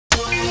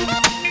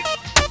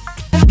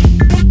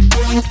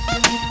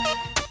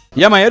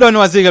Yeah, man, you don't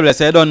know Ziggy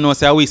Bless, you don't know,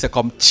 say we say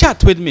come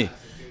chat with me.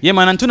 Yeah,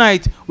 man, and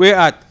tonight we're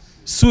at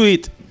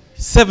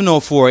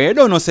Suite704. You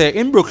don't know, say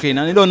in Brooklyn,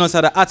 and you don't know,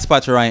 say the hot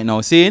spot right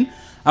now, seeing?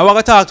 And we're going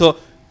to talk to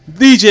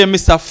DJ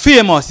Mr.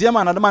 Famous. Yeah,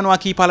 man, the man who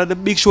keep all of the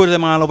big shows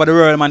all over the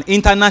world, man.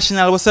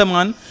 International, what's up,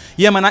 man?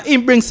 Yeah, man, and he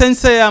bring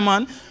Shenseea,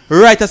 man,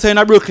 right as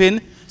in Brooklyn.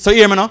 So,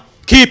 here, man,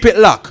 keep it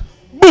locked.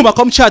 Boom,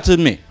 come chat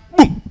with me.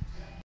 Boom.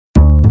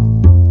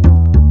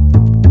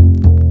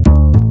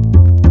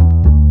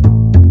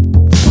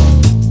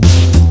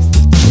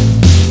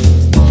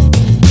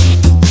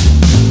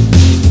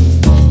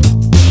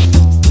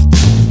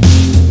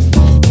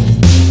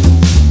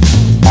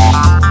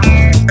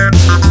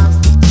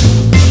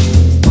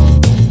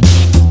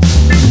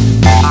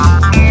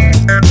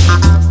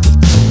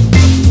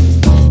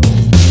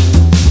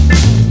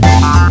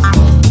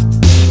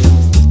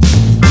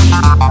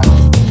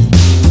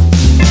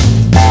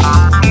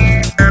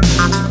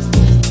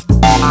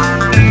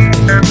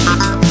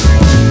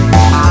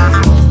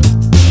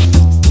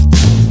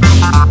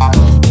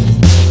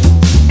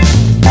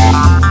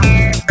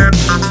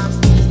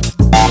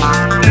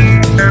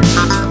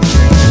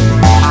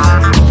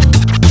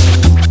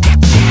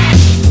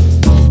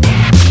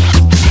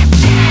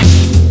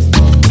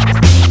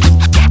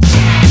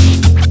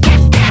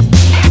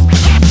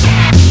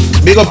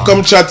 Big up,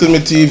 come chat with me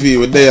TV,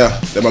 we're there.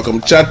 Them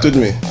come chat with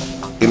me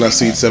in a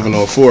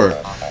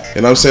Suite704.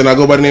 You know what I'm saying? I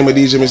go by the name of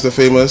DJ Mr.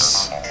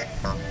 Famous.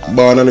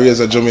 Born and raised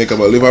in Jamaica,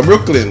 but live in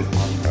Brooklyn. You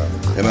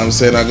know what I'm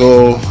saying? I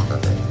go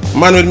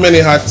man with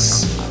many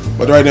hats.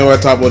 But right now we're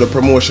talking about the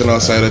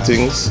promotional side of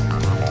things.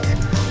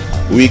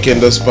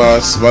 Weekend just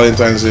passed,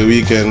 Valentine's Day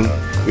weekend.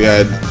 We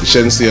had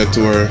Shenseea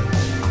tour.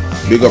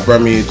 Big up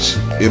Ramage.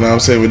 You know what I'm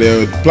saying? We're there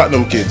with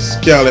Platinum Kids.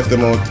 Can't left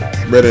them out.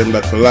 Brother them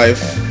that for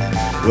life.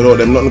 Without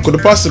them, nothing could be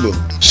possible.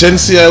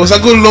 Shenseea, it was a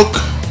good look.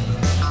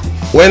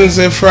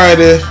 Wednesday,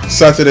 Friday,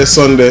 Saturday,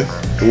 Sunday,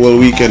 the whole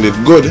weekend did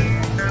good.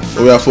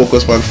 But we are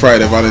focused on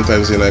Friday,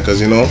 Valentine's Day night,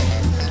 because you know,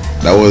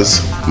 that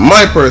was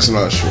my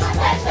personal show.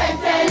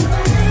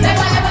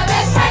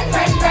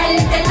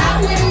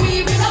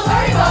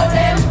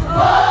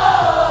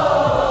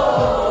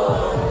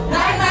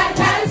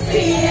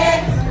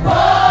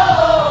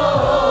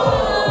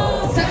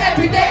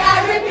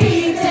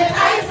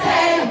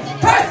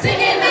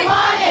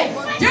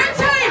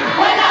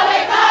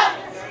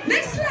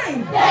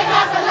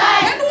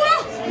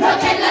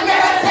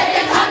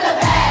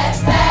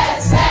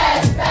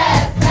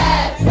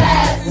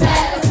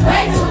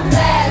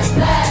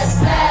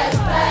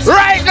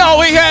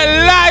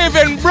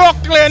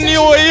 Brooklyn,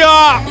 New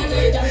York.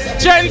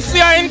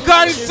 Shenseea in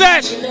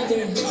concert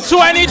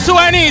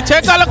 2020.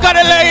 Take a look at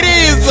the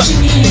ladies.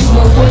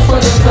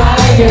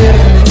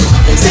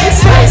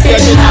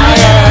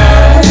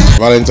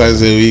 Valentine's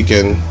Day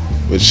weekend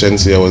with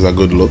Shenseea was a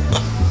good look.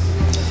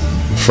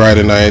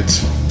 Friday night,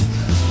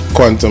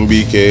 Quantum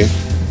BK,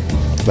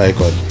 like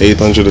what,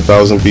 800 to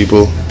 1,000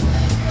 people.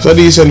 So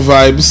decent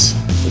vibes.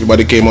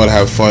 Everybody came out to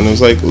have fun. It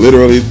was like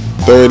literally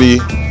 30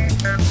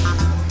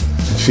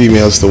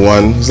 females to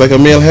one. It's like a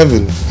male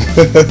heaven.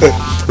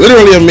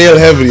 Literally a male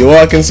heaven. You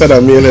walk inside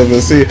a male heaven.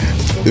 See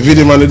the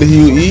video man,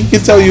 he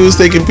could tell you was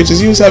taking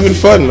pictures. He was having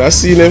fun. I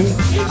seen him.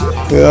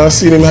 You know, I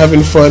seen him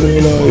having fun.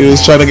 You know, he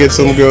was trying to get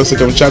some girls to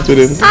come chat with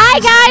him. Hi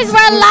guys,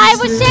 we're live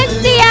with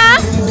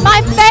Shenseea.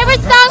 My favorite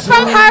song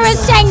from her is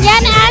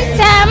Shengen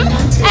Anthem.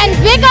 And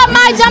big up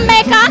my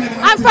Jamaica.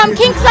 I'm from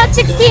Kingston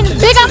 16.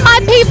 Big up my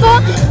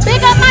people.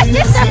 Big up my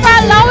sister for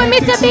allowing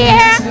me to be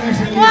here.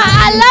 Well,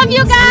 I love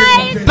you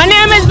guys. My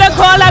name is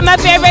Nicola. My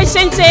favorite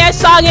Shenseea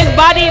song is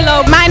Body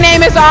Low. My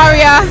name is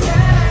Aria.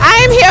 I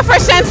am here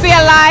for Shenseea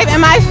Live,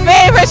 and my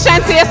favorite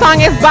Shenseea song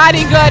is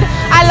Body Good.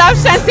 I love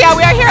Shenseea.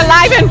 We are here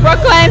live in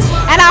Brooklyn,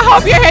 and I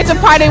hope you're here to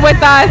party with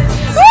us.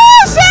 Woo,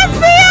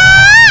 Shenseea!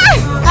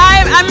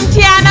 Hi, I'm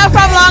Tiana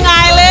from Long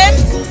Island.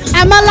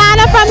 I'm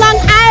Alana from Long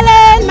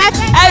Island.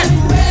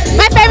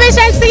 My favorite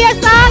Shenseea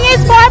song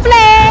is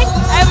Foreplay.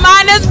 And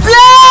mine is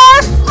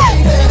Blessed.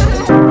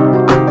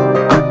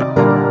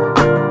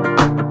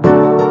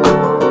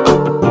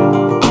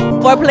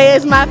 Foreplay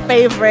is my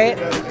favorite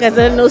because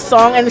it's a new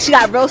song, and she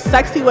got real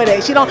sexy with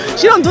it. She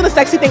don't do the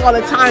sexy thing all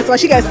the time, so when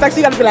she gets sexy,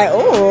 you gotta be like,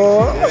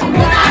 oh. I'm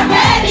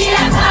ready,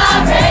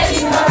 I'm ready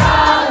for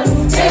all.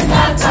 It's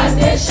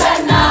unconditional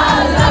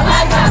love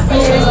I got for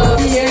you.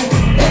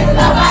 This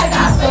love I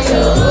got for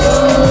you.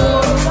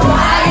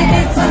 Why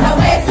this was a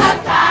waste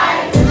of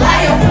time?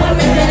 Why you fool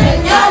me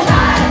in your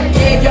life?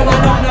 If you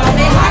want to know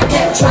me, I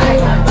can try.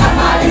 My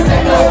body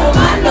said no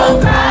woman, no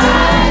cry.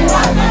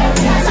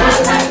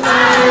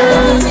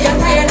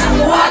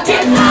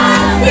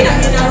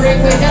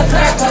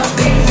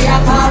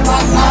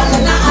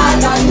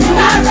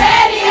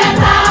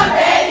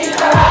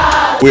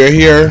 We're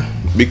here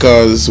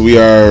because we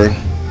are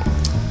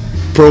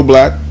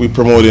pro-black. We're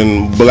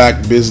promoting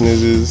black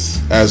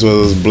businesses as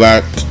well as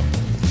black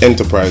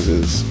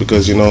enterprises,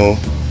 because you know,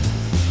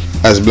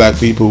 as black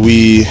people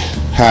we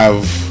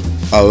have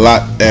a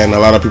lot, and a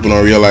lot of people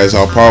don't realize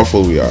how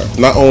powerful we are.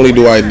 Not only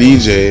do I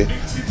DJ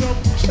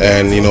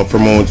and, you know,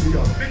 promote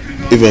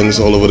events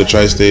all over the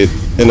tri-state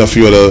and a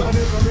few other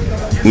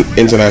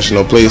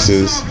international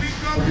places.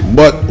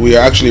 But we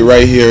are actually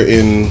right here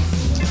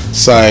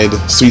inside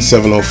Suite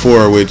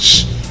 704,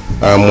 which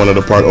I'm one of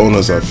the part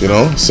owners of, you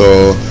know.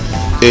 So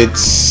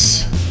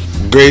it's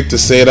great to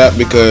say that,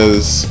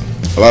 because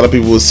a lot of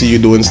people will see you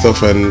doing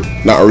stuff and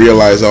not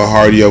realize how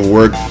hard you have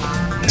worked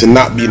to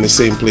not be in the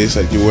same place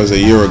that you was a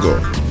year ago.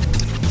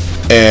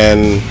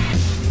 And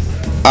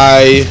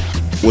I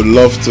would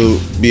love to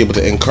be able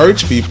to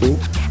encourage people,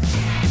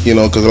 you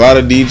know, because a lot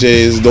of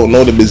DJs don't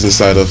know the business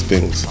side of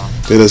things.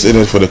 They're just in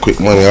it for the quick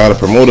money. A lot of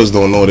promoters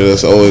don't know. They're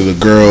just, oh, the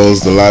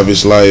girls, the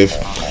lavish life.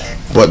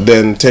 But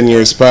then 10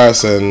 years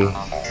pass, and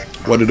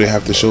what do they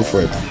have to show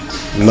for it?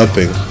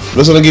 Nothing. I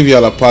just want to give you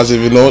all a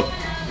positive note.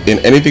 In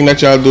anything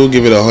that y'all do,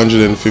 give it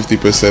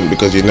 150%,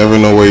 because you never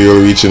know where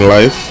you'll reach in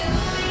life.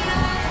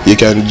 You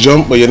can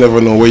jump, but you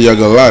never know where you're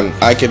going to land.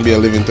 I can be a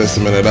living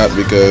testament of that,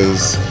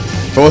 because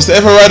if I was to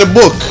ever write a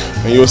book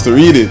and you was to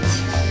read it,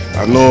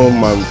 I know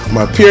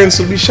my parents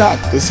would be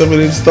shocked at some of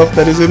the stuff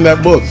that is in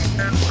that book.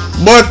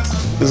 But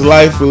it's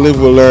life, we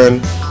live, we learn,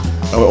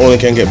 and we only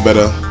can get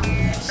better.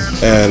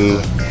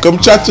 And come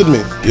chat with me.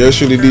 Yours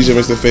truly, DJ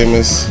Mr.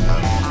 Famous.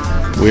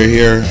 We're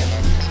here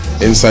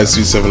inside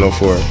Suite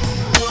 704.